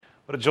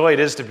What a joy it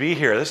is to be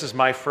here. This is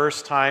my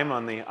first time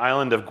on the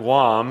island of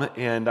Guam,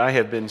 and I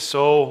have been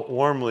so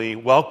warmly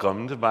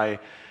welcomed by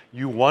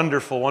you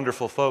wonderful,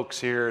 wonderful folks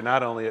here,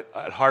 not only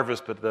at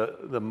Harvest, but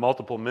the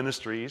multiple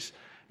ministries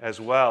as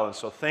well. And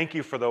so thank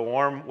you for the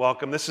warm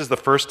welcome. This is the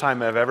first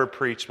time I've ever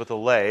preached with a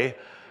lei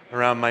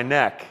around my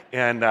neck,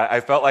 and I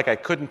felt like I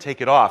couldn't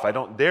take it off. I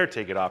don't dare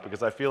take it off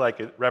because I feel like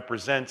it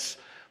represents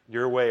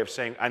your way of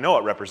saying, I know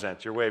it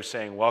represents your way of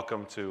saying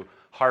welcome to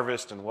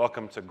Harvest and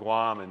welcome to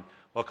Guam and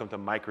welcome to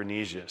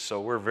Micronesia.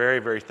 So we're very,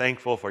 very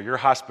thankful for your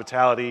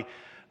hospitality,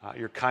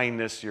 your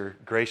kindness, your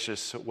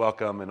gracious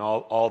welcome, and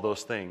all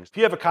those things. If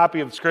you have a copy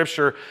of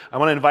Scripture, I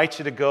want to invite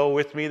you to go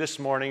with me this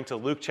morning to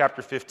Luke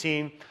chapter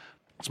 15.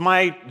 It's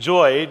my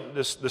joy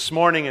this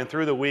morning and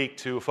through the week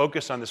to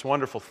focus on this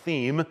wonderful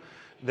theme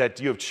that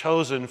you have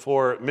chosen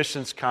for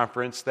Missions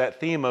Conference, that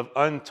theme of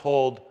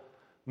untold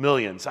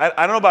millions. I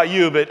don't know about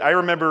you, but I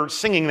remember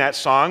singing that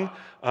song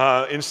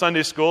in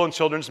Sunday school and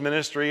children's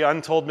ministry.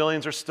 Untold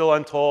millions are still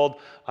untold.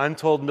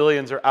 Untold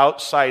millions are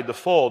outside the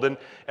fold. And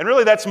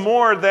really that's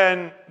more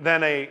than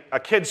a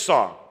kid's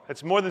song.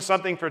 It's more than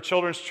something for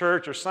children's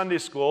church or Sunday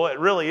school. It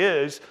really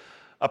is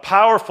a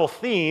powerful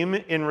theme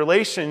in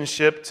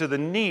relationship to the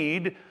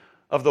need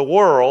of the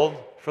world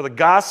for the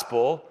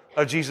gospel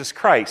of Jesus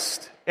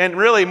Christ. And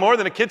really more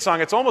than a kid's song,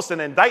 it's almost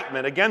an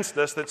indictment against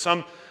us that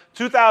some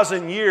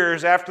 2,000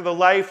 years after the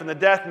life and the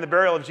death and the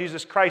burial of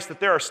Jesus Christ, that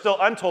there are still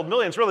untold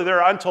millions, really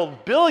there are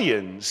untold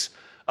billions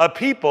of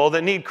people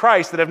that need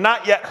Christ that have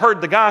not yet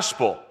heard the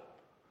gospel.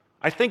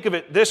 I think of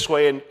it this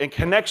way in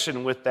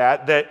connection with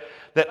that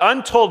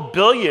untold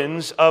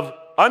billions of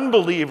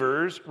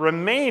unbelievers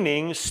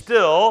remaining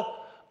still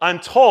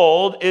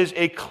untold is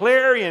a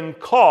clarion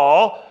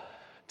call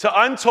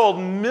to untold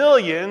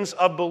millions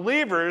of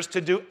believers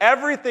to do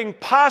everything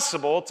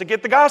possible to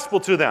get the gospel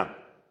to them.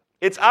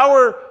 It's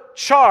our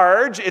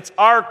charge, it's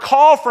our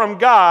call from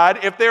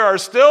God, if there are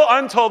still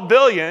untold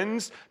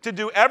billions, to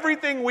do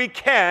everything we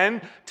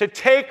can to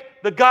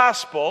take the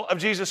gospel of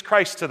Jesus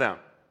Christ to them.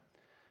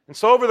 And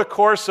so over the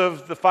course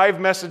of the 5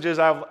 messages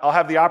I'll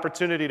have the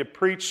opportunity to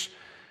preach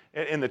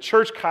in the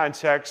church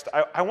context,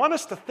 I want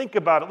us to think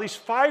about at least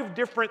 5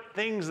 different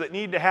things that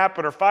need to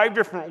happen, or 5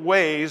 different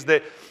ways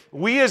that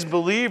we as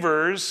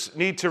believers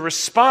need to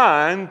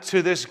respond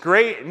to this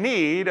great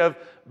need of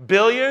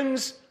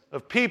billions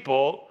of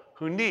people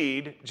who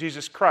need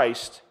Jesus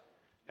Christ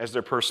as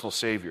their personal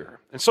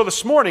Savior. And so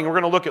this morning, we're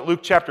going to look at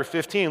Luke chapter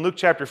 15. Luke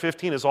chapter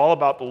 15 is all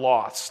about the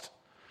lost.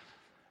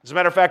 As a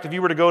matter of fact, if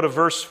you were to go to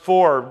verse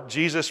 4,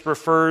 Jesus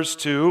refers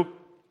to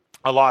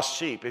a lost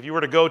sheep. If you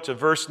were to go to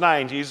verse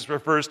 9, Jesus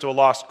refers to a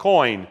lost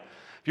coin.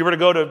 If you were to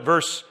go to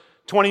verse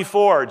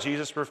 24,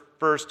 Jesus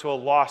refers to a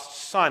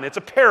lost son. It's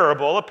a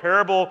parable. A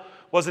parable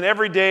was an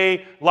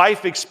everyday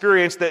life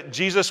experience that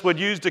Jesus would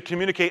use to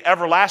communicate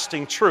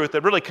everlasting truth,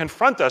 that really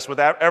confront us with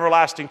that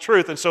everlasting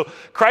truth. And so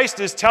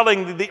Christ is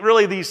telling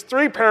really these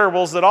 3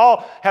 parables that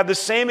all have the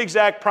same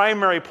exact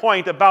primary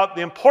point about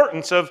the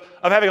importance of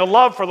having a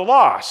love for the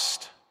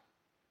lost.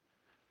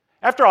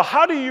 After all,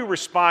 how do you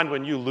respond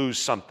when you lose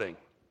something?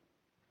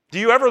 Do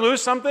you ever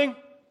lose something?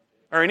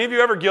 Are any of you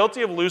ever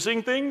guilty of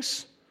losing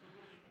things?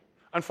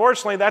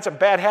 Unfortunately, that's a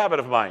bad habit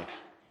of mine.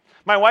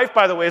 My wife,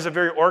 by the way, is a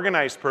very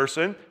organized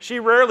person. She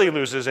rarely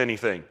loses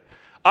anything.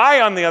 I,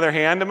 on the other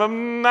hand,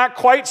 am not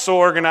quite so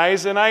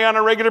organized, and I, on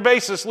a regular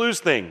basis, lose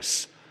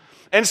things.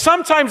 And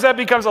sometimes that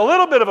becomes a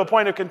little bit of a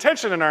point of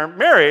contention in our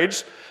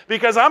marriage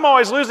because I'm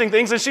always losing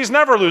things and she's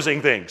never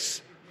losing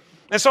things.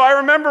 And so I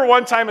remember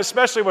one time,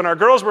 especially when our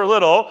girls were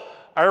little,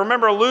 I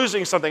remember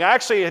losing something. I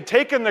actually had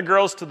taken the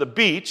girls to the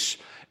beach,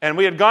 and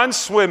we had gone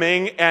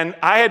swimming, and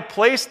I had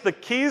placed the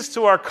keys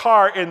to our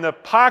car in the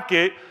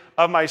pocket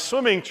of my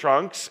swimming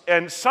trunks,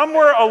 and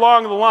somewhere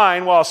along the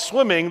line while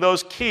swimming,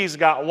 those keys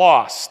got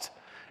lost.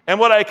 And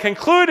what I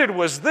concluded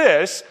was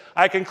this: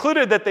 I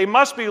concluded that they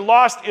must be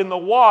lost in the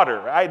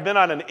water. I had been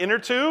on an inner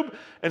tube,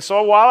 and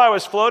so while I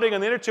was floating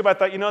in the inner tube, I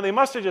thought, they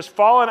must have just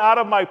fallen out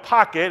of my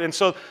pocket, and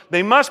so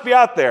they must be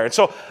out there. And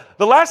so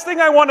the last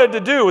thing I wanted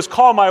to do was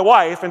call my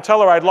wife and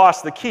tell her I'd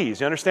lost the keys.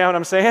 You understand what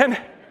I'm saying?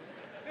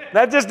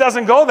 That just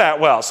doesn't go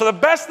that well. So the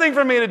best thing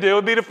for me to do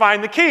would be to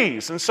find the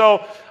keys. And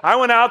so I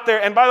went out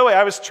there, and by the way,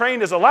 I was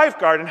trained as a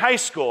lifeguard in high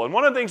school. And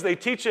one of the things they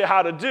teach you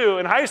how to do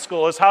in high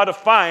school is how to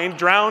find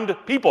drowned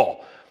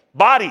people.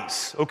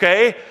 Bodies,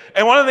 okay?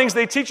 And one of the things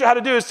they teach you how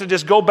to do is to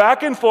just go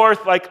back and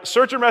forth, like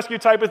search and rescue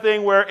type of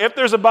thing, where if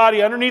there's a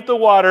body underneath the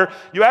water,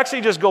 you actually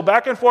just go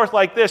back and forth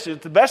like this.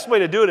 The best way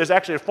to do it is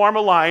actually to form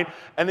a line,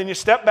 and then you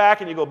step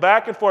back and you go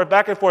back and forth,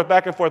 back and forth,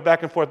 back and forth,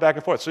 back and forth, back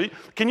and forth. So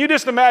can you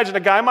just imagine a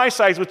guy my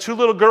size with 2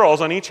 little girls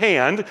on each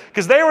hand,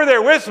 because they were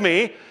there with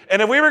me,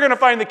 and if we were going to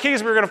find the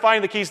keys, we were going to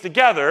find the keys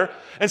together.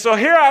 And so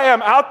here I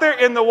am out there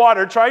in the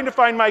water trying to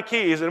find my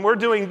keys, and we're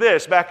doing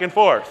this back and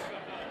forth.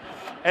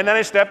 And then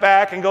I step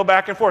back and go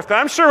back and forth. And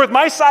I'm sure with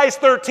my size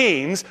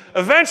 13s,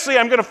 eventually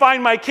I'm going to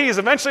find my keys.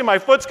 Eventually my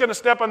foot's going to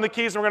step on the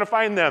keys and we're going to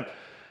find them.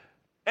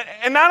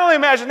 And not only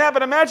imagine that,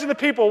 but imagine the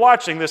people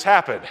watching this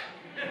happen.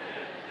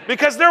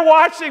 Because they're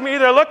watching me,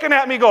 they're looking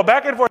at me go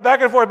back and forth,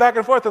 back and forth, back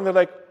and forth, and they're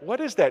like, what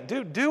is that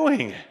dude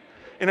doing?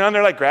 And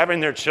they're like grabbing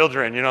their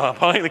children,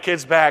 pulling the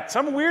kids back.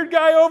 Some weird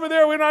guy over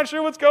there, we're not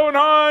sure what's going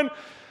on.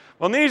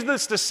 Well,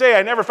 needless to say,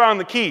 I never found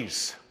the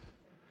keys.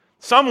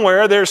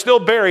 Somewhere they're still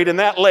buried in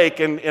that lake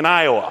in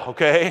Iowa,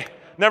 okay?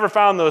 Never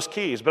found those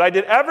keys. But I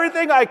did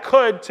everything I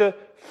could to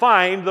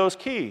find those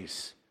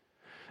keys.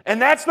 And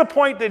that's the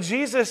point that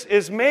Jesus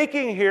is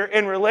making here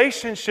in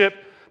relationship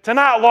to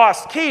not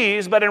lost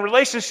keys, but in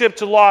relationship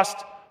to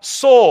lost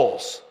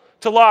souls,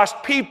 to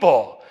lost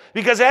people.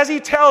 Because as he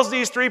tells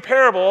these three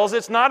parables,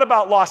 it's not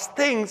about lost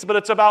things, but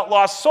it's about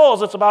lost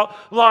souls. It's about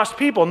lost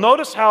people.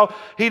 Notice how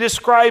he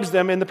describes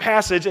them in the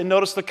passage, and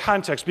notice the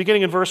context.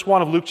 Beginning in verse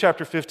 1 of Luke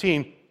chapter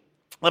 15,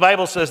 the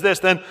Bible says this,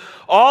 "Then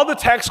all the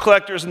tax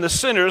collectors and the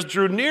sinners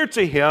drew near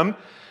to him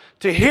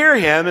to hear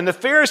him, and the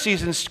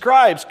Pharisees and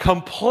scribes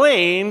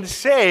complained,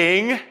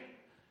 saying,"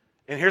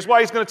 and here's why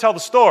he's going to tell the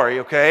story,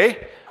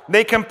 okay?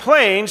 They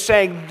complained,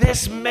 saying,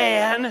 "This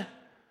man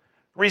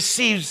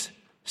receives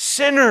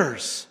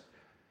sinners,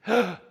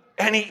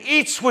 and he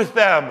eats with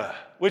them,"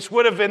 which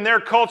would have in their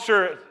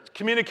culture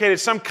communicated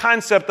some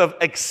concept of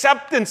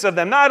acceptance of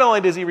them. Not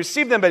only does he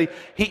receive them, but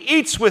he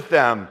eats with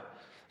them.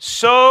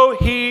 So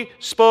he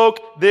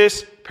spoke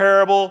this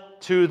parable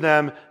to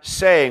them,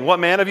 saying, "What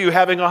man of you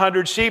having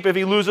 100 sheep, if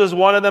he loses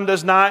one of them,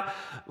 does not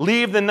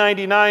leave the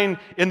 99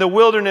 in the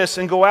wilderness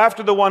and go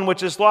after the one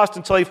which is lost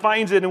until he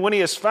finds it? And when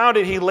he has found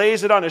it, he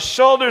lays it on his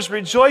shoulders,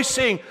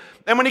 rejoicing.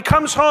 And when he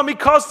comes home, he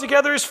calls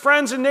together his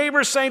friends and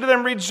neighbors, saying to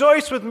them,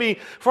 'Rejoice with me,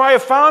 for I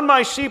have found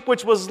my sheep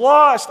which was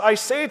lost.' I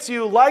say to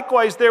you,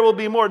 likewise, there will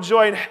be more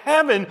joy in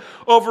heaven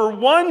over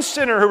one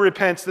sinner who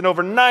repents than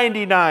over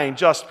 99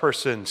 just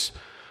persons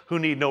who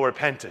need no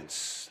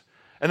repentance."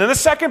 And then the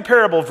second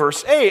parable,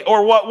 verse 8,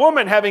 "Or what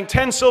woman having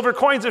 10 silver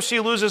coins, if she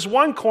loses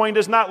one coin,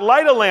 does not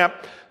light a lamp,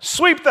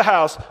 sweep the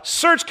house,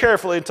 search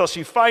carefully until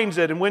she finds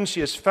it, and when she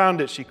has found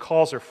it, she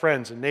calls her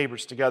friends and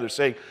neighbors together,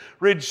 saying,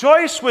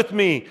 'Rejoice with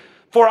me,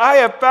 for I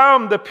have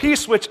found the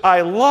piece which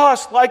I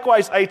lost.'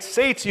 Likewise, I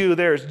say to you,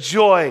 there is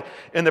joy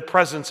in the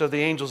presence of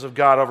the angels of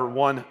God over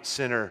one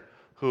sinner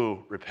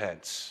who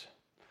repents."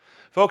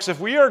 Folks,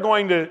 if we are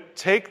going to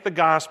take the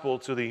gospel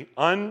to the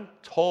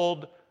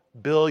untold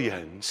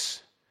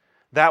billions,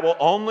 that will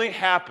only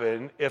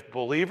happen if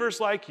believers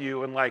like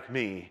you and like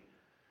me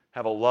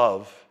have a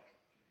love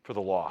for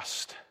the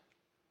lost.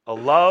 A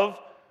love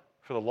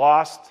for the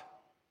lost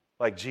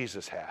like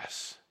Jesus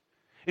has.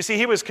 You see,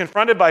 he was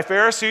confronted by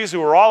Pharisees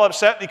who were all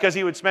upset because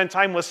he would spend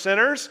time with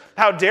sinners.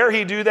 How dare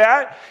he do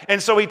that?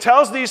 And so he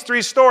tells these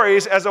three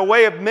stories as a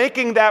way of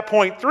making that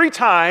point 3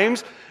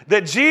 times,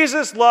 that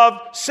Jesus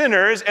loved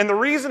sinners, and the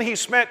reason he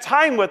spent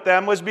time with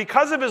them was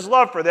because of his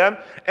love for them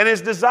and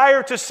his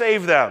desire to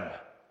save them.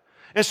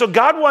 And so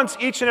God wants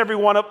each and every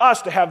one of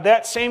us to have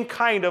that same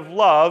kind of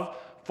love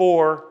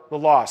for the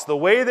lost. The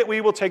way that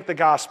we will take the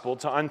gospel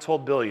to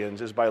untold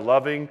billions is by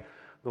loving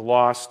the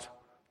lost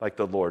like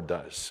the Lord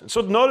does. And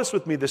so notice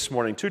with me this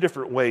morning 2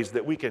 different ways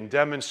that we can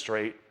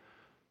demonstrate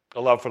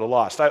a love for the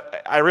lost.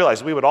 I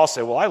realize we would all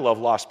say, well, I love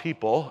lost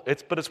people.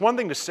 But it's one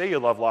thing to say you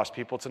love lost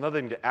people. It's another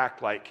thing to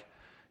act like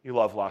you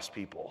love lost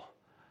people.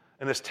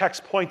 And this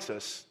text points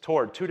us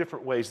toward 2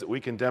 different ways that we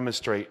can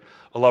demonstrate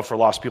a love for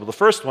lost people. The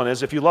first one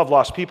is if you love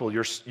lost people,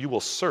 you will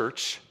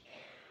search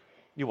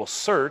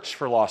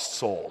for lost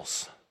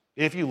souls.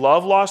 If you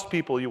love lost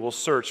people, you will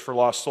search for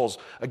lost souls.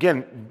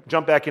 Again,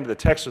 jump back into the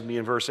text with me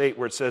in verse 8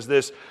 where it says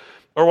this,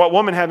 "Or what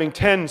woman having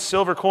 10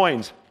 silver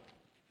coins,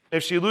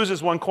 if she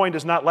loses one coin,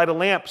 does not light a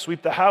lamp,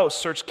 sweep the house,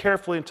 search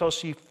carefully until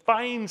she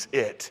finds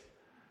it?"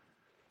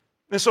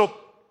 And so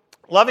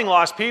loving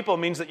lost people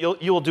means that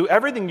you will do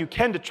everything you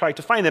can to try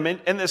to find them.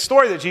 And the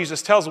story that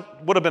Jesus tells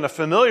would have been a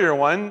familiar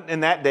one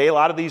in that day. A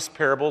lot of these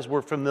parables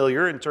were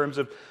familiar in terms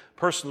of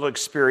personal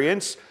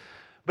experience.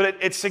 But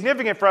it's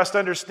significant for us to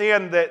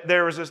understand that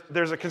there's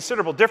a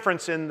considerable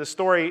difference in the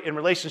story in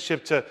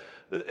relationship to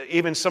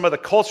even some of the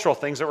cultural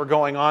things that were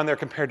going on there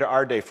compared to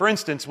our day. For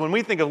instance, when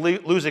we think of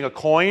losing a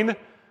coin,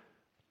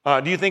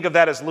 do you think of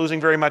that as losing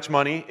very much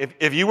money?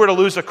 If you were to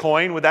lose a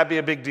coin, would that be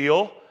a big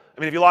deal?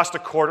 I mean, if you lost a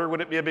quarter,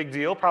 would it be a big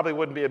deal? Probably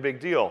wouldn't be a big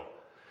deal.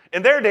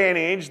 In their day and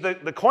age,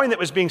 the coin that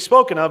was being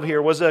spoken of here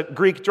was a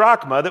Greek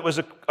drachma that was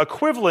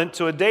equivalent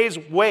to a day's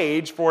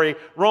wage for a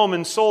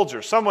Roman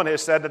soldier. Someone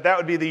has said that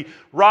would be the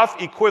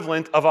rough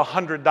equivalent of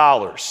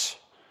 $100.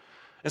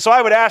 And so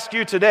I would ask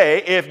you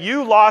today, if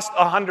you lost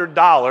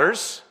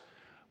 $100,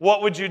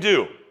 what would you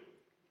do?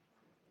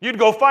 You'd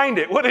go find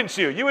it, wouldn't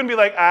you? You wouldn't be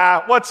like,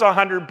 what's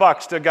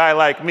 $100 to a guy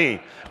like me,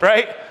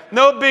 right?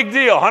 No big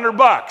deal,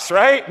 $100,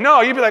 right?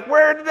 No, you'd be like,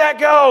 where did that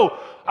go?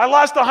 I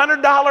lost a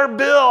 $100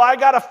 bill. I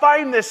got to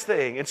find this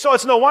thing. And so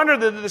it's no wonder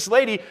that this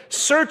lady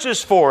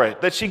searches for it,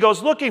 that she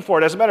goes looking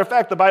for it. As a matter of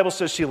fact, the Bible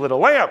says she lit a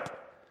lamp,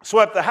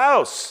 swept the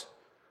house.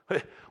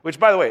 Which,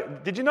 by the way,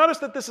 did you notice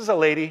that this is a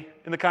lady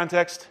in the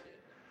context?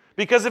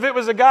 Because if it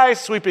was a guy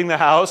sweeping the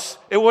house,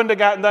 it wouldn't have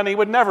gotten done. He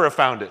would never have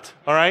found it,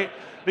 all right?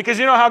 Because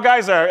you know how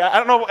guys are. I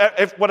don't know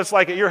what it's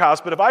like at your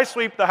house, but if I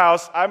sweep the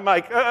house, I'm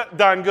like,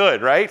 done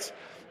good, right?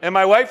 And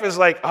my wife is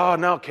like, oh,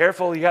 no,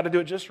 careful. You got to do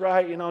it just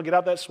right. Get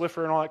out that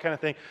Swiffer and all that kind of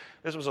thing.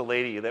 This was a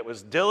lady that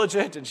was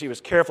diligent and she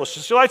was careful.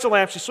 She lights a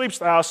lamp. She sweeps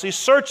the house. She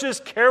searches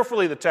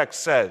carefully, the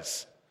text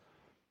says.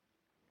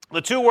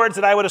 The two words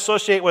that I would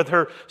associate with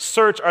her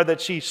search are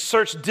that she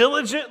searched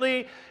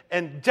diligently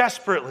and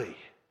desperately.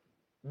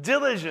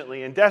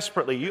 Diligently and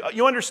desperately.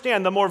 You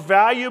understand, the more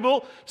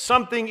valuable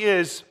something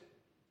is,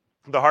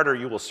 the harder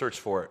you will search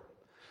for it.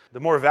 The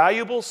more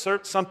valuable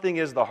something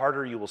is, the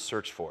harder you will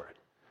search for it.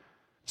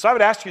 So I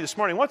would ask you this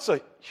morning, what's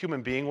a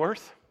human being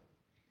worth?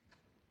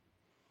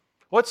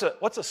 What's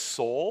a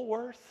soul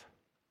worth?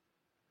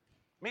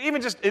 I mean,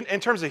 even just in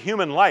terms of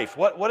human life,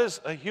 what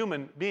is a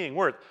human being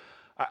worth?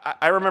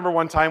 I remember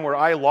one time where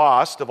I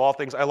lost, of all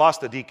things, I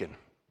lost a deacon.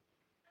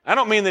 I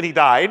don't mean that he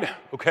died,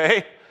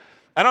 okay?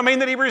 I don't mean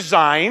that he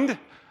resigned.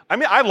 I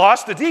mean, I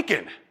lost a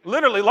deacon,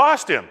 literally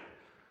lost him.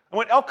 I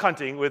went elk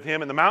hunting with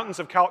him in the mountains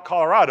of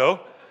Colorado,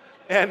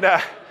 and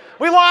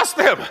we lost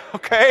him,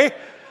 okay?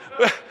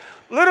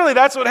 Literally,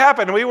 that's what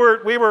happened. We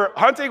were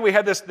hunting. We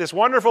had this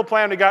wonderful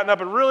plan. We got up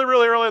really,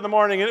 really early in the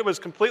morning, and it was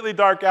completely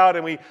dark out,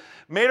 and we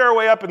made our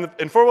way up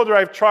in four-wheel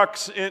drive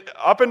trucks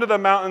up into the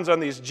mountains on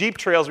these Jeep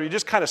trails where you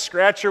just kind of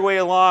scratch your way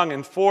along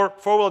in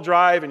four-wheel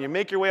drive, and you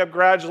make your way up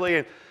gradually.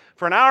 And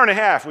for an hour and a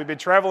half, we'd been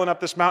traveling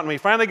up this mountain. We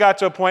finally got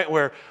to a point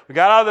where we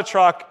got out of the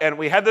truck, and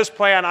we had this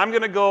plan. I'm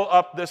going to go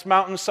up this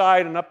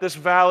mountainside and up this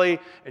valley,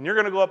 and you're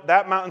going to go up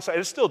that mountainside.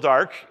 It's still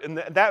dark in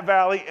that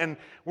valley, and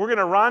we're going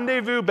to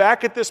rendezvous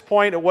back at this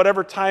point at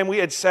whatever time we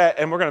had set,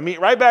 and we're going to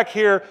meet right back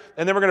here,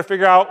 and then we're going to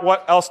figure out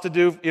what else to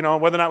do,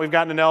 whether or not we've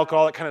gotten an elk,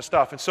 all that kind of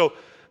stuff. And so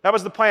that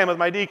was the plan with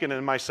my deacon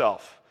and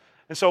myself.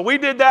 And so we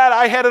did that.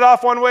 I headed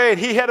off one way, and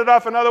he headed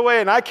off another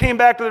way, and I came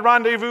back to the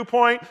rendezvous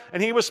point,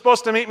 and he was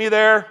supposed to meet me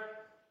there.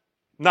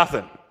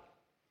 Nothing.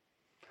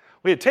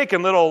 We had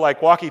taken little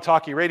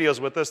walkie-talkie radios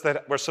with us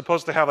that were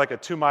supposed to have a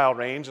 2-mile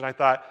range, and I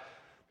thought,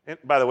 and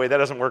by the way, that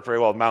doesn't work very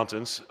well with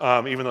mountains.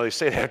 Even though they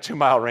say they have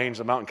 2-mile range,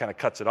 the mountain kind of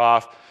cuts it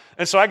off.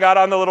 And so I got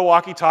on the little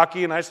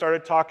walkie-talkie, and I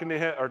started talking to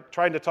him, or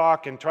trying to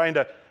talk and trying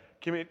to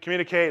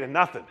communicate, and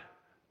nothing.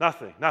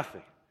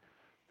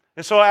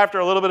 And so after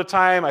a little bit of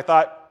time, I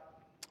thought,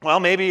 well,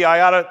 maybe I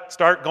ought to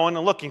start going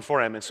and looking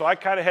for him. And so I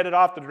kind of headed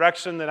off the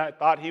direction that I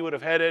thought he would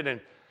have headed,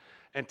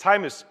 and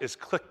time is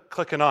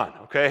clicking on,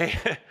 okay?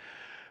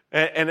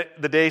 and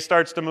the day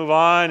starts to move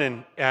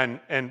on,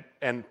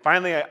 and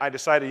finally I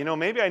decided,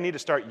 maybe I need to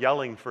start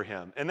yelling for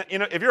him. And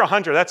if you're a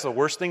hunter, that's the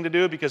worst thing to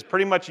do, because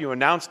pretty much you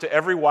announce to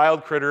every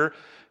wild critter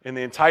in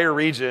the entire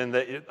region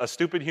that a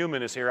stupid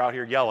human is out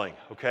here yelling,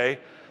 okay?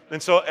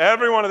 And so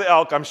every one of the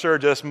elk, I'm sure,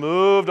 just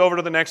moved over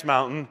to the next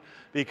mountain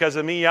because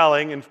of me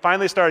yelling, and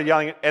finally started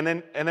yelling. And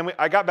then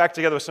I got back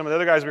together with some of the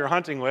other guys we were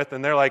hunting with,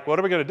 and they're like, what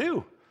are we going to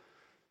do?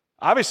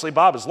 Obviously,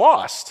 Bob is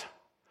lost.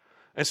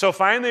 And so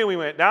finally, we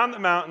went down the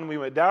mountain, we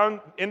went down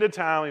into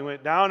town, we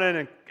went down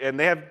in, and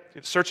they have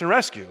search and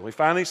rescue. We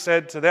finally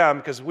said to them,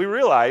 because we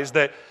realized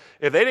that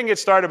if they didn't get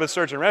started with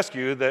search and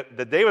rescue, that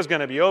the day was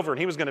going to be over, and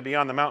he was going to be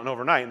on the mountain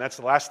overnight, and that's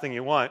the last thing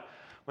you want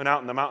when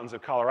out in the mountains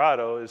of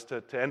Colorado, is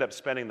to end up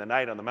spending the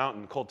night on the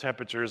mountain, cold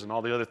temperatures and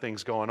all the other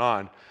things going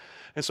on.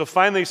 And so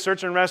finally,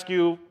 search and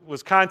rescue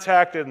was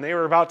contacted, and they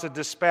were about to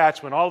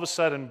dispatch when all of a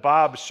sudden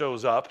Bob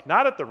shows up,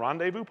 not at the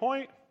rendezvous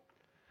point.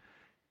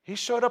 He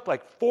showed up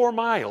 4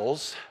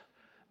 miles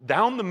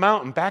down the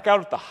mountain, back out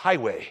at the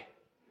highway.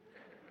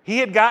 He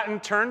had gotten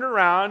turned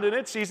around, and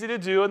it's easy to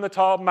do in the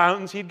tall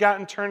mountains. He'd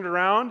gotten turned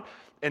around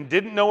and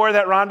didn't know where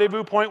that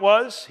rendezvous point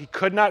was. He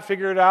could not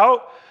figure it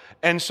out.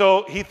 And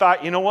so he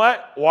thought, you know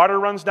what? Water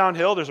runs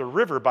downhill. There's a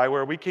river by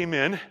where we came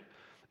in.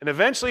 And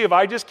eventually, if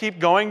I just keep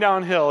going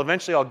downhill,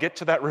 eventually I'll get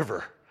to that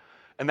river.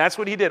 And that's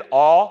what he did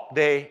all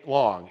day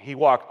long. He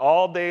walked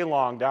all day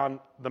long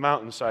down the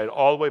mountainside,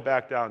 all the way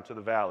back down to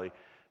the valley.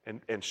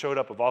 And showed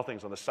up, of all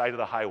things, on the side of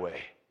the highway.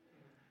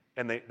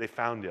 And they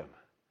found him.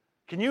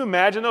 Can you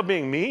imagine, though,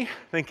 being me,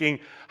 thinking,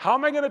 how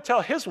am I going to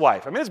tell his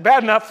wife? I mean, it's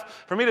bad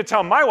enough for me to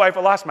tell my wife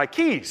I lost my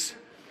keys.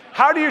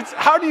 How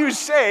do you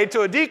say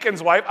to a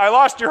deacon's wife, I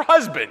lost your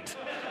husband?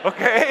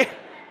 Okay?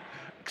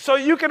 So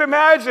you can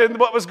imagine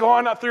what was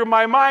going on through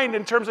my mind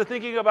in terms of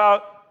thinking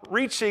about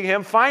reaching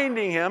him,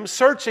 finding him,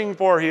 searching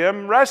for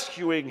him,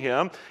 rescuing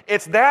him.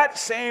 It's that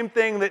same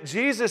thing that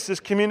Jesus is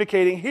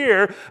communicating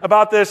here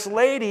about this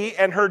lady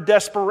and her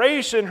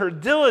desperation, her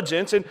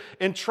diligence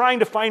in trying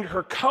to find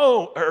her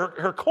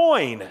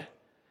coin.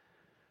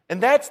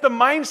 And that's the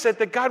mindset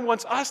that God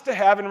wants us to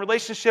have in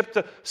relationship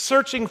to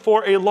searching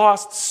for a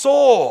lost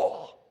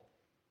soul.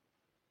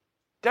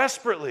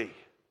 Desperately,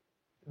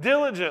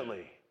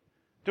 diligently.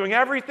 Doing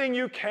everything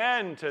you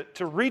can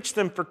to reach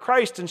them for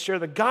Christ and share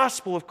the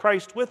gospel of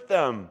Christ with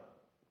them.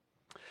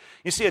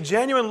 You see, a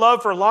genuine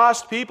love for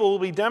lost people will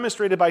be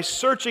demonstrated by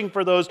searching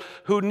for those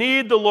who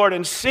need the Lord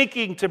and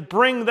seeking to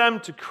bring them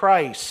to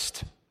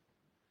Christ.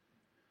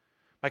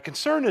 My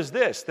concern is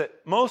this, that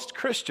most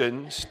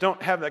Christians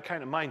don't have that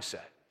kind of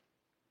mindset.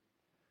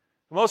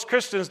 Most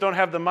Christians don't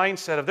have the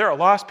mindset of there are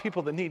lost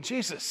people that need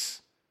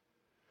Jesus.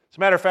 As a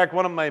matter of fact,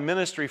 one of my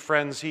ministry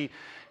friends, he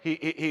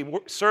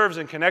serves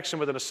in connection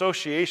with an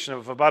association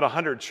of about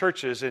 100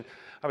 churches, and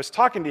I was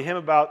talking to him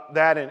about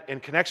that in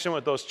connection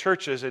with those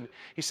churches, and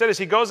he said as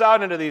he goes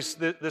out into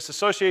this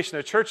association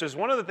of churches,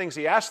 one of the things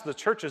he asks the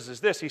churches is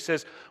this. He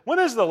says, when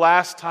is the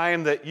last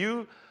time that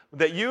you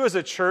as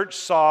a church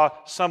saw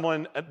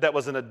someone that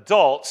was an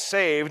adult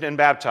saved and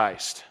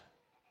baptized?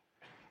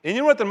 And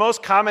you know what the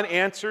most common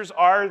answers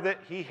are that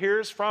he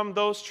hears from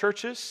those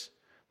churches?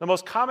 The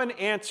most common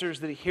answers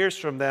that he hears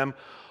from them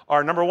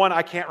are, number one,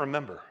 I can't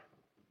remember.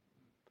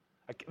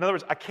 In other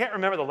words, I can't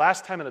remember the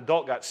last time an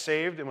adult got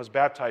saved and was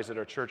baptized at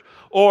our church.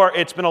 Or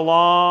it's been a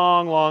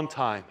long, long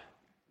time.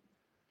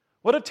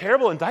 What a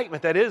terrible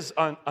indictment that is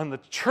on the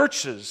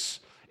churches,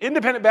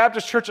 independent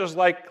Baptist churches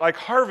like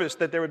Harvest,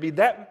 that there would be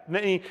that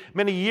many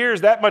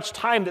years, that much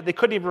time that they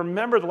couldn't even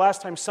remember the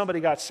last time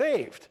somebody got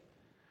saved.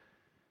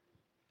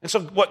 And so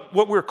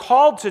what we're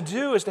called to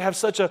do is to have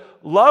such a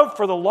love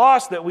for the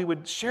lost that we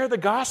would share the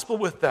gospel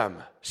with them.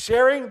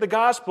 Sharing the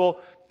gospel,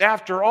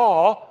 after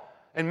all,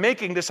 and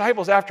making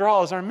disciples, after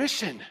all, is our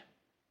mission.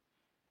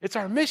 It's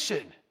our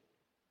mission.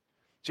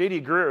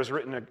 J.D. Greear has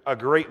written a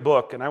great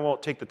book, and I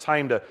won't take the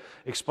time to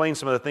explain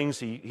some of the things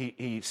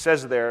he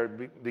says there,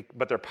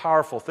 but they're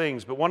powerful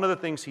things. But one of the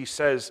things he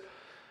says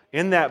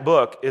in that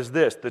book is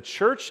this: the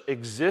church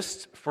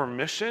exists for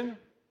mission.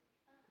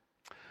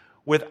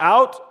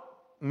 Without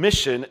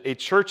mission, a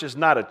church is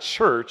not a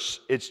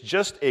church, it's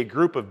just a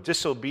group of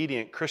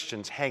disobedient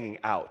Christians hanging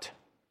out.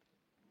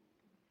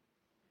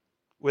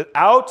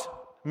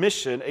 Without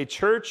mission, a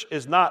church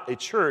is not a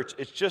church,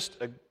 it's just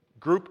a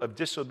group of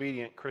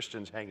disobedient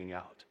Christians hanging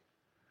out.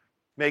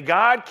 May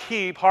God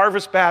keep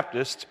Harvest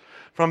Baptist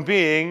from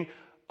being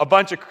a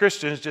bunch of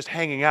Christians just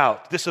hanging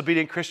out,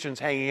 disobedient Christians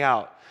hanging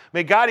out.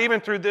 May God, even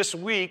through this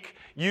week,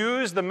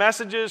 use the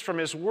messages from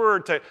His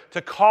Word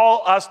to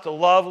call us to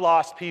love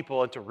lost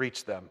people and to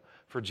reach them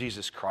for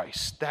Jesus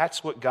Christ.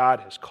 That's what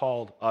God has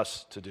called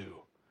us to do.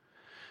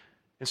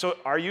 And so,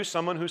 are you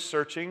someone who's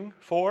searching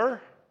for,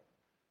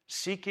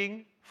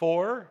 seeking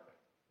for,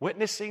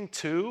 witnessing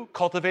to,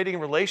 cultivating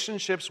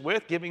relationships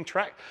with, giving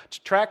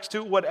tracts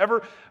to,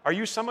 whatever? Are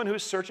you someone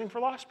who's searching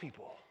for lost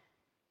people?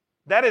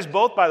 That is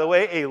both, by the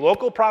way, a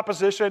local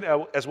proposition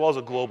as well as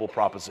a global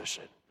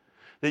proposition.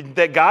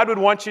 That God would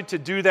want you to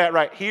do that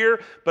right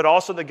here, but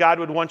also that God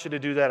would want you to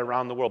do that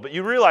around the world. But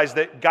you realize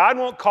that God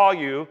won't call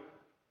you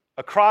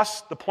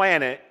across the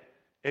planet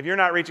if you're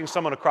not reaching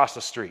someone across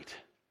the street.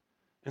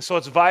 And so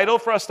it's vital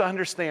for us to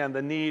understand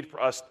the need for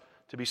us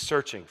to be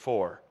searching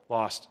for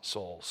lost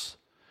souls.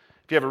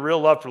 If you have a real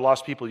love for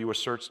lost people, you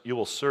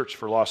will search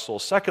for lost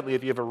souls. Secondly,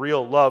 if you have a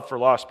real love for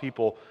lost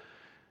people,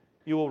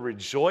 you will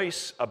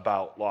rejoice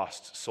about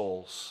lost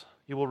souls.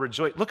 You will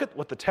rejoice. Look at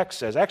what the text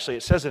says. Actually,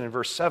 it says it in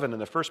verse 7 in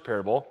the first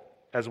parable,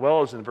 as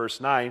well as in verse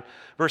 9.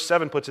 Verse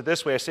 7 puts it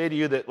this way: I say to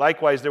you that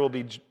likewise there will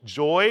be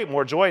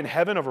more joy in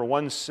heaven over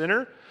one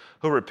sinner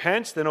who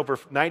repents than over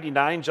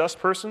 99 just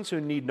persons who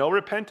need no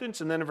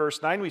repentance. And then in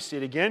verse 9 we see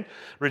it again.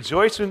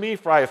 Rejoice with me,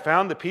 for I have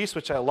found the peace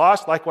which I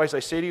lost. Likewise I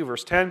say to you,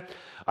 verse 10,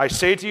 I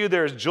say to you,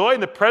 there is joy in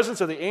the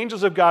presence of the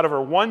angels of God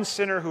over one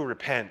sinner who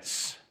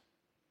repents.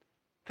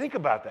 Think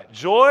about that.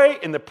 Joy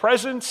in the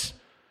presence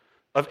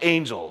of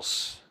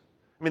angels.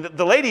 I mean,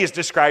 the lady is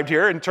described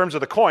here in terms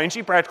of the coin.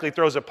 She practically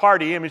throws a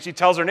party. I mean, she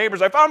tells her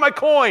neighbors, I found my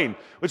coin,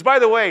 which, by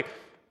the way,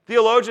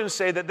 theologians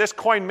say that this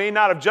coin may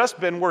not have just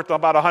been worth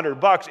about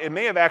 $100. It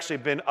may have actually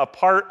been a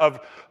part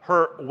of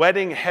her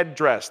wedding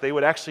headdress. They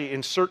would actually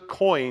insert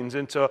coins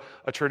into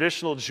a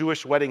traditional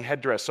Jewish wedding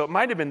headdress. So it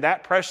might have been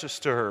that precious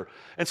to her.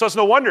 And so it's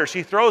no wonder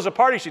she throws a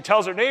party. She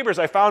tells her neighbors,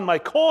 I found my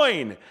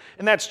coin.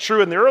 And that's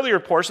true in the earlier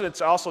portion.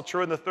 It's also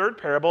true in the third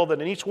parable,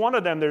 that in each one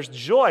of them there's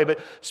joy. But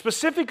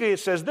specifically it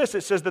says this.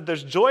 It says that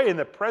there's joy in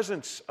the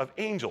presence of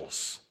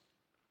angels.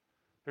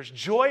 There's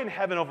joy in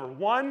heaven over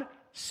one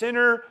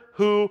sinner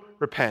who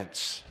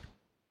repents.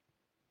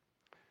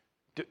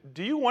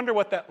 Do you wonder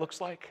what that looks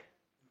like?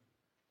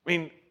 I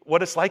mean,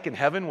 what it's like in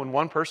heaven when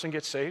one person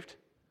gets saved?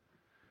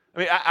 I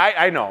mean,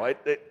 I know.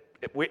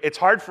 It's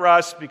hard for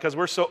us because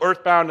we're so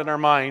earthbound in our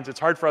minds. It's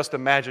hard for us to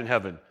imagine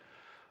heaven.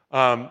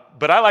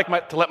 But I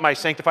like to let my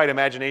sanctified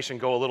imagination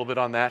go a little bit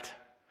on that.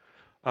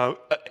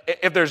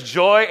 If there's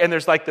joy and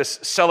there's like this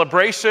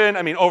celebration,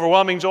 I mean,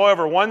 overwhelming joy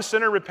over one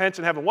sinner repents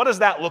in heaven, what does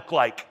that look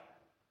like?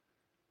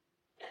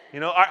 You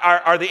know,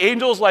 are the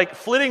angels like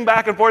flitting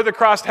back and forth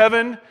across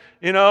heaven,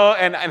 you know,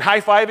 and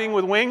high-fiving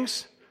with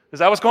wings? Is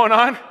that what's going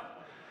on?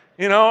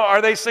 You know,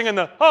 are they singing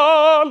the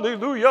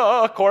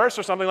Hallelujah chorus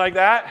or something like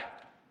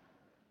that?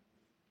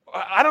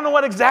 I don't know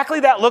what exactly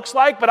that looks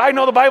like, but I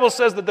know the Bible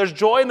says that there's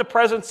joy in the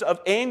presence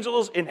of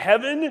angels in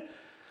heaven.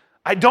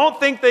 I don't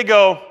think they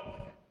go,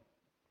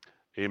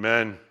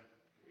 Amen.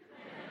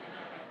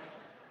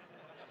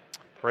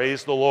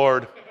 Praise the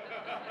Lord.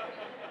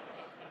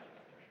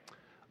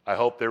 I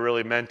hope they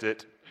really meant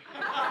it.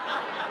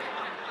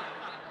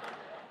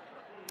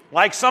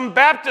 Like some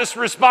Baptists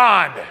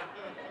respond.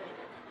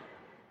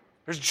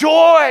 There's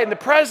joy in the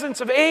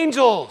presence of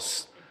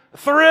angels,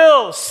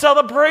 thrill,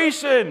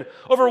 celebration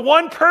over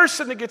one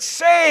person that gets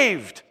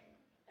saved.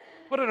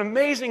 What an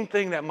amazing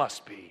thing that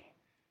must be.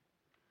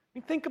 I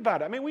mean, think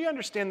about it. I mean, we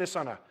understand this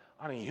on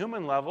a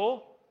human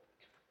level.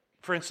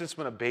 For instance,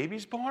 when a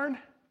baby's born, I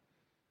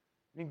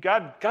mean,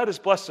 God has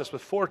blessed us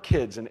with 4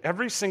 kids, and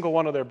every single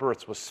one of their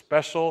births was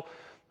special,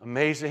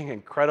 amazing,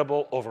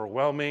 incredible,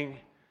 overwhelming.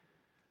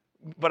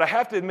 But I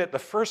have to admit, the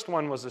first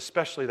one was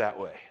especially that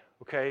way,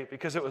 okay?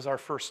 Because it was our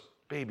first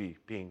baby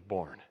being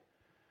born.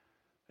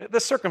 The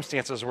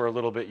circumstances were a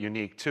little bit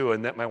unique, too,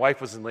 in that my wife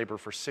was in labor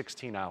for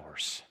 16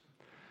 hours.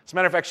 As a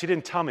matter of fact, she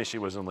didn't tell me she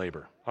was in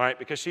labor, all right,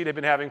 because she had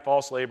been having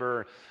false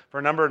labor for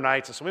a number of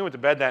nights. And so we went to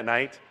bed that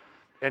night,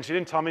 and she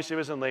didn't tell me she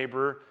was in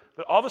labor.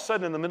 But all of a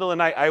sudden, in the middle of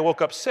the night, I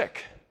woke up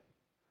sick,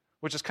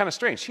 which is kind of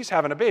strange. She's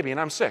having a baby, and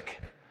I'm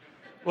sick.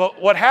 Well,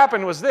 what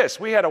happened was this.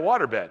 We had a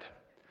waterbed.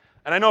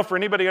 And I know for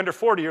anybody under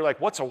 40, you're like,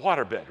 what's a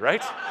waterbed,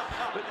 right?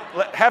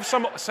 Have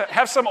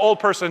some old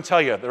person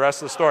tell you the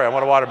rest of the story on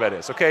what a waterbed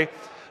is, okay?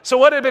 So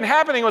what had been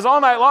happening was all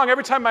night long,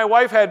 every time my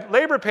wife had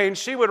labor pains,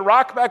 she would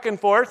rock back and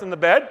forth in the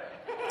bed,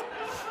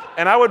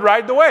 and I would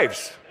ride the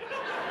waves.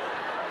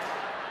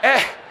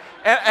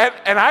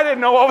 And I didn't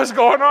know what was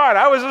going on.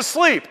 I was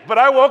asleep. But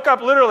I woke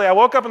up in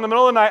the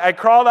middle of the night. I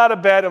crawled out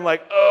of bed. I'm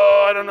like,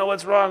 oh, I don't know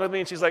what's wrong with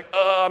me. And she's like,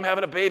 oh, I'm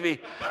having a baby,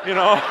 you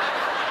know.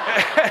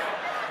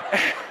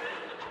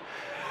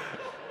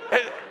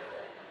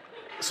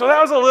 So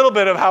that was a little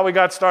bit of how we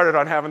got started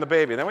on having the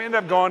baby. Then we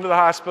ended up going to the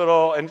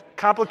hospital and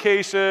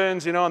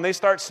complications, you know, and they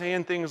start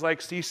saying things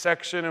like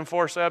C-section and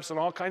forceps and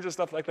all kinds of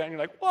stuff like that. And you're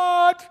like,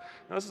 what?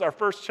 And this is our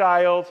first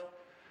child.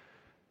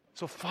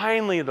 So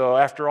finally, though,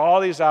 after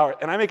all these hours,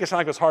 and I make it sound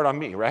like it's hard on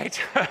me, right?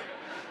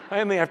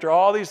 Finally, after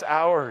all these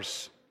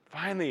hours,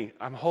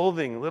 I'm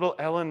holding little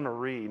Ellen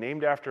Marie,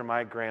 named after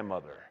my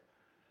grandmother.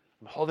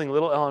 I'm holding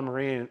little Ellen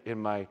Marie in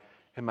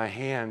my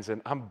hands,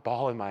 and I'm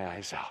bawling my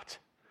eyes out.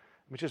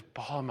 I'm just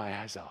bawling my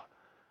eyes out.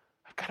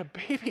 I've got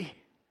a baby.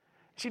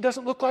 She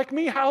doesn't look like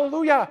me.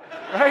 Hallelujah,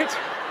 right?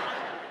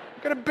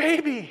 I've got a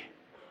baby.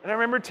 And I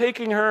remember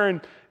taking her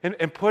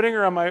and putting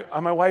her on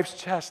my wife's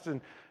chest,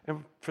 and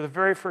for the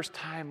very first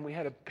time, we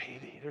had a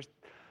baby.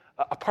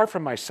 Apart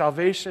from my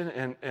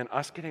salvation and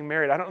us getting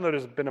married, I don't know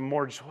there's been a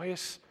more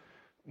joyous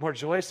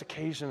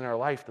occasion in our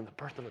life than the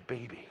birth of a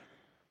baby.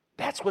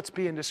 That's what's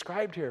being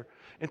described here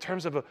in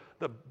terms of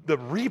the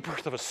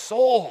rebirth of a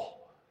soul,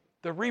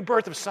 the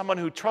rebirth of someone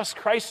who trusts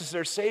Christ as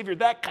their Savior,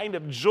 that kind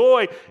of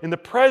joy in the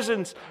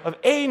presence of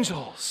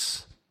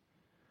angels.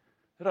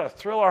 It ought to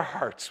thrill our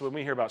hearts when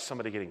we hear about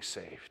somebody getting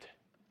saved.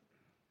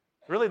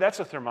 Really,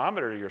 that's a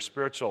thermometer to your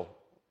spiritual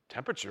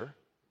temperature.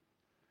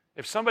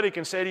 If somebody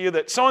can say to you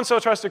that so-and-so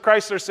trusted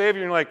Christ as their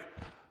Savior, and you're like,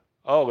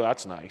 oh, well,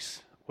 that's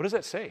nice. What does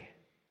that say?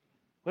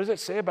 What does that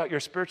say about your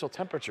spiritual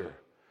temperature?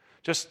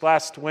 Just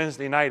last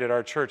Wednesday night at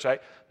our church,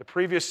 the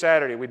previous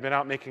Saturday, we'd been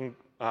out making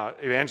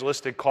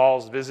evangelistic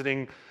calls,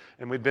 visiting,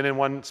 and we'd been in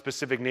one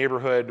specific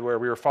neighborhood where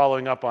we were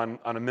following up on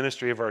a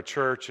ministry of our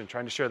church and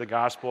trying to share the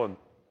gospel, and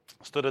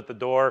stood at the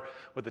door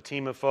with a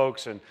team of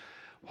folks and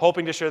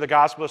hoping to share the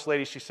gospel. This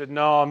lady, she said,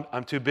 no,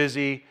 I'm too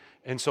busy.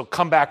 And so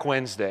come back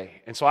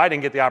Wednesday. And so I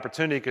didn't get the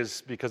opportunity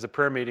because of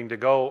prayer meeting to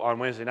go on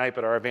Wednesday night,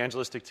 but our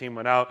evangelistic team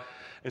went out.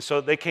 And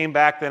so they came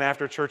back then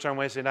after church on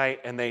Wednesday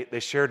night, and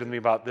they shared with me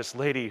about this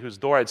lady whose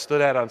door I'd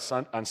stood at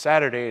on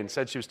Saturday and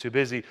said she was too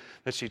busy,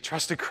 that she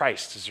trusted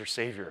Christ as her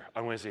Savior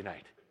on Wednesday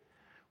night.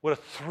 What a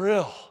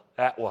thrill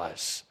that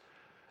was.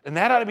 And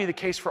that ought to be the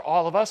case for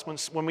all of us.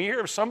 When we hear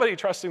of somebody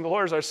trusting the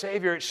Lord as our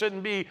Savior, it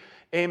shouldn't be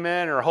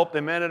amen or hope they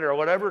meant it or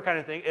whatever kind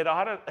of thing. It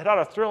ought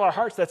to thrill our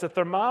hearts. That's a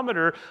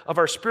thermometer of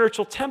our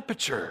spiritual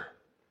temperature.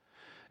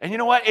 And you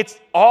know what? It's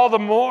all the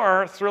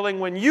more thrilling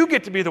when you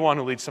get to be the one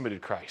who leads somebody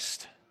to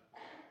Christ.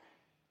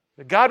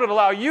 That God would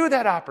allow you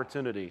that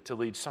opportunity to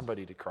lead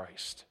somebody to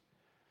Christ.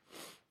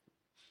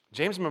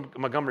 James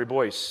Montgomery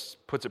Boyce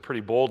puts it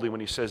pretty boldly when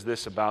he says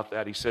this about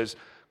that. He says,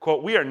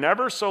 quote, "We are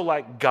never so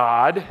like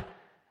God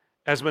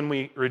as when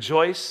we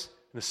rejoice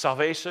in the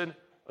salvation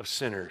of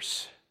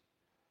sinners.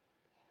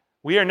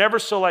 We are never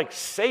so like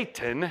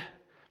Satan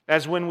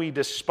as when we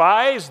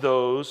despise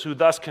those who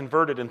thus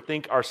converted and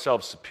think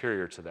ourselves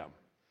superior to them."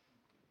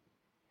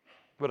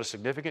 What a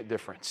significant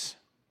difference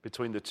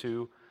between the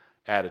two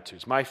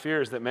attitudes. My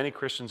fear is that many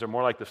Christians are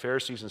more like the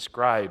Pharisees and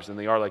scribes than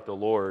they are like the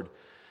Lord.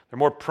 They're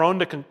more prone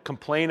to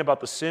complain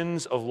about the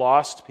sins of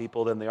lost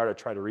people than they are to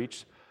try to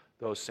reach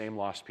those same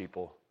lost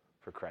people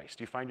for Christ.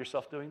 Do you find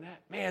yourself doing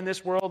that? Man,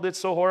 this world, it's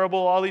so horrible.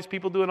 All these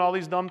people doing all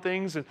these dumb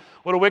things, and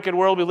what a wicked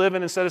world we live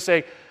in. Instead of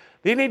saying,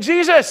 they need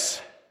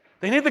Jesus.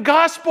 They need the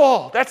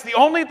gospel. That's the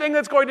only thing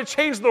that's going to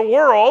change the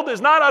world,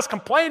 is not us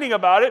complaining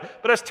about it,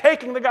 but us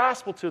taking the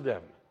gospel to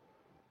them.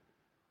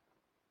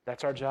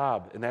 That's our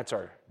job, and that's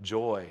our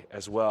joy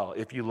as well.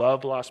 If you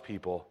love lost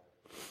people,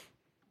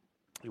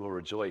 you will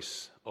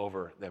rejoice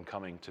over them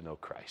coming to know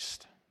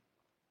Christ.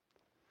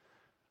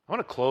 I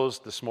want to close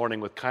this morning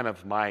with kind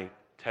of my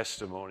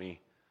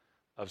testimony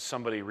of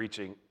somebody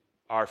reaching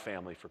our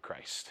family for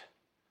Christ.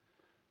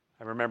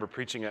 I remember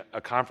preaching at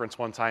a conference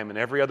one time, and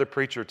every other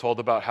preacher told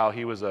about how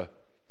he was a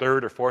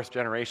 3rd or 4th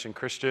generation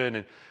Christian, and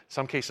in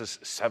some cases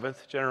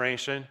 7th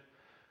generation.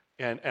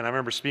 And I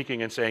remember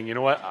speaking and saying, you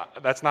know what,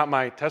 that's not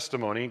my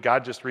testimony.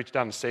 God just reached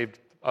down and saved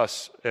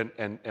us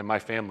and my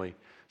family.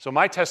 So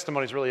my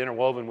testimony is really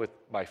interwoven with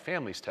my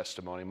family's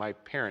testimony, my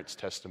parents'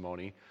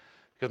 testimony,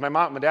 because my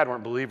mom and dad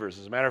weren't believers.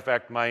 As a matter of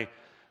fact, my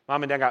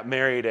mom and dad got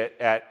married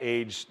at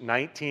age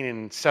 19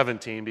 and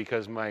 17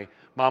 because my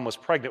mom was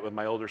pregnant with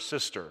my older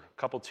sister. A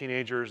couple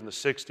teenagers in the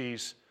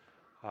 60s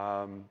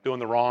doing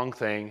the wrong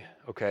thing,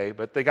 okay,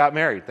 but they got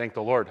married, thank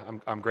the Lord.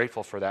 I'm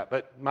grateful for that,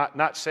 but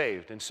not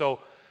saved. And so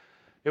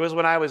it was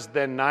when I was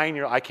then 9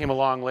 years, I came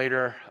along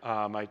later.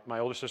 My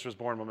older sister was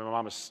born when my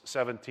mom was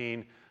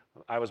 17.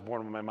 I was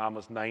born when my mom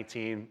was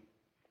 19.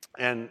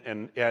 And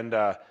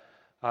it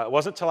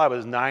wasn't until I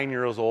was 9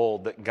 years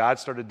old that God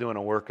started doing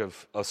a work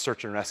of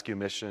search and rescue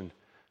mission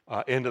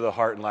into the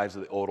heart and lives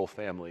of the Odell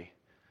family.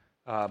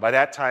 By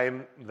that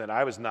time that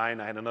I was 9,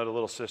 I had another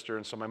little sister,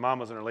 and so my mom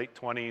was in her late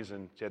 20s,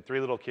 and she had 3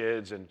 little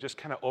kids, and just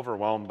kind of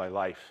overwhelmed by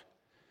life,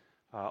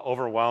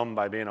 overwhelmed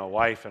by being a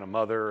wife and a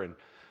mother and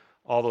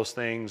all those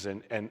things.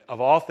 And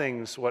of all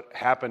things, what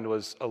happened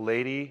was a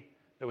lady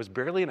that was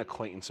barely an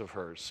acquaintance of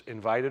hers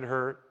invited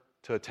her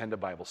to attend a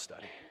Bible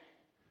study,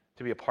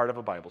 to be a part of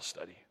a Bible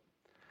study.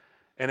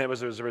 And it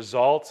was as a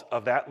result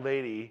of that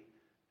lady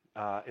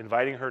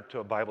inviting her to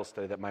a Bible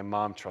study that my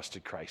mom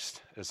trusted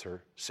Christ as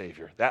her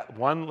Savior. That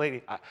one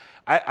lady,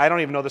 I don't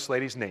even know this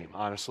lady's name,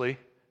 honestly.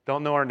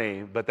 Don't know her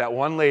name, but that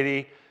one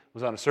lady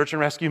was on a search and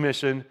rescue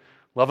mission,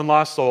 loving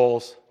lost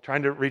souls,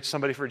 trying to reach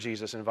somebody for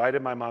Jesus,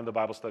 invited my mom to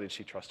Bible study, and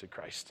she trusted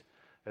Christ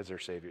as her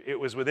Savior. It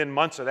was within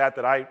months of that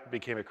I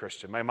became a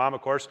Christian. My mom,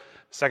 of course, the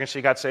second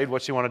she got saved,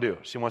 what's she want to do?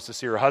 She wants to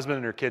see her husband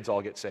and her kids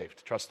all get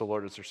saved, trust the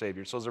Lord as her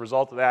Savior. So as a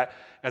result of that,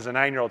 as a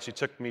 9-year-old, she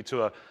took me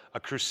to a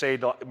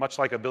crusade, much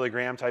like a Billy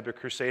Graham type of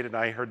crusade, and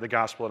I heard the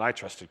gospel, and I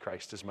trusted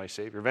Christ as my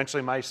Savior.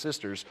 Eventually, my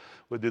sisters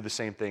would do the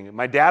same thing.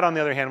 My dad, on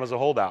the other hand, was a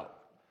holdout.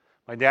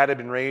 My dad had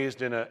been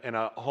raised in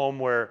a home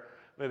where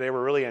they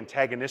were really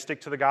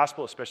antagonistic to the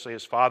gospel, especially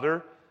his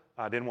father.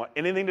 Didn't want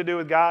anything to do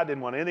with God,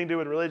 didn't want anything to do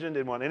with religion,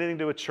 didn't want anything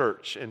to do with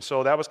church. And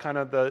so that was kind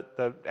of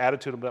the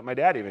attitude that my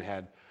dad even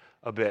had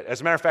a bit.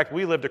 As a matter of fact,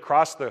 we lived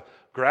across the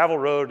gravel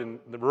road in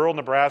the rural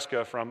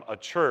Nebraska from a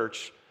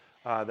church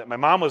that my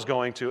mom was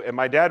going to, and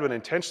my dad would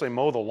intentionally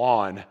mow the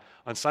lawn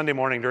on Sunday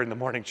morning during the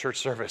morning church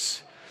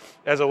service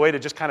as a way to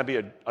just kind of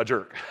be a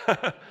jerk.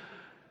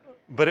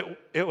 But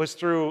it was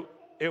through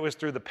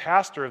the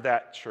pastor of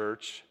that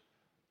church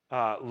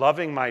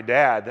loving my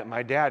dad that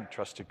my dad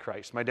trusted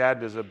Christ. My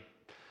dad is a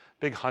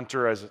big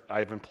hunter, as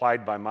I've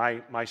implied by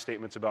my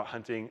statements about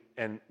hunting,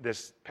 and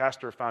this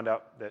pastor found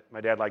out that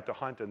my dad liked to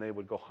hunt, and they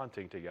would go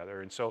hunting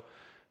together. And so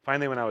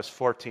finally, when I was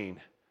 14,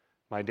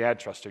 my dad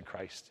trusted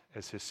Christ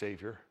as his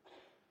Savior.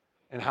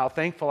 And how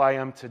thankful I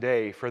am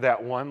today for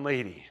that one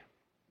lady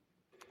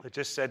that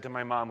just said to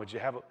my mom, would you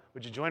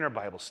join our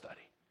Bible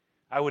study?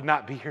 I would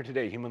not be here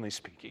today, humanly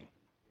speaking,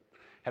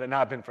 had it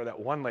not been for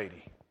that one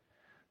lady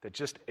that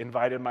just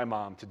invited my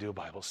mom to do a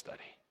Bible study,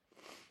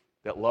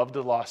 that loved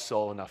a lost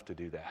soul enough to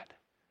do that.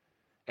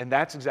 And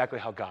that's exactly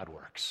how God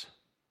works.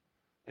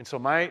 And so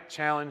my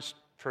challenge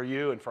for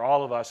you and for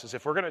all of us is,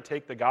 if we're going to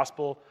take the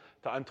gospel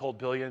to untold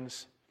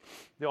billions,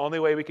 the only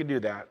way we can do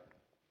that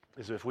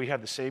is if we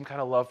have the same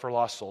kind of love for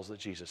lost souls that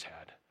Jesus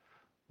had.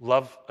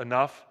 Love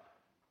enough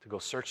to go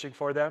searching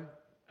for them,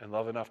 and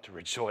love enough to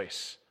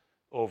rejoice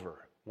over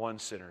one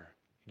sinner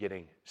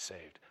getting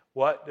saved.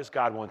 What does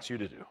God want you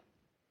to do?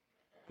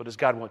 What does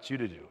God want you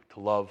to do to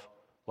love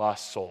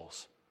lost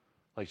souls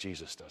like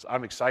Jesus does?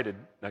 I'm excited.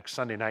 Next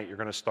Sunday night, you're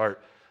going to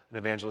start an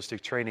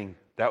evangelistic training.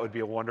 That would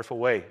be a wonderful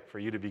way for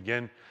you to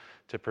begin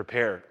to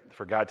prepare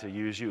for God to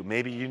use you.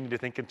 Maybe you need to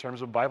think in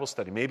terms of Bible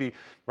study. Maybe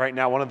right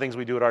now, one of the things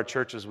we do at our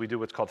church is we do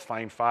what's called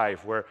Find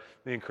Five, where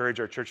we encourage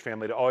our church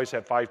family to always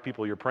have 5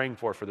 people you're praying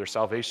for their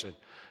salvation,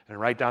 and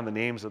write down the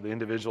names of the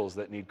individuals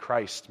that need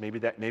Christ.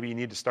 Maybe you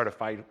need to start a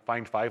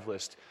Find Five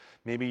list.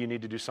 Maybe you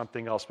need to do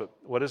something else. But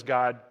what does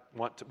God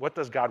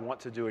want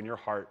to do in your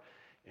heart,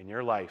 in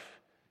your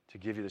life, to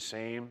give you the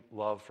same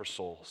love for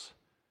souls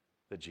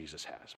that Jesus has?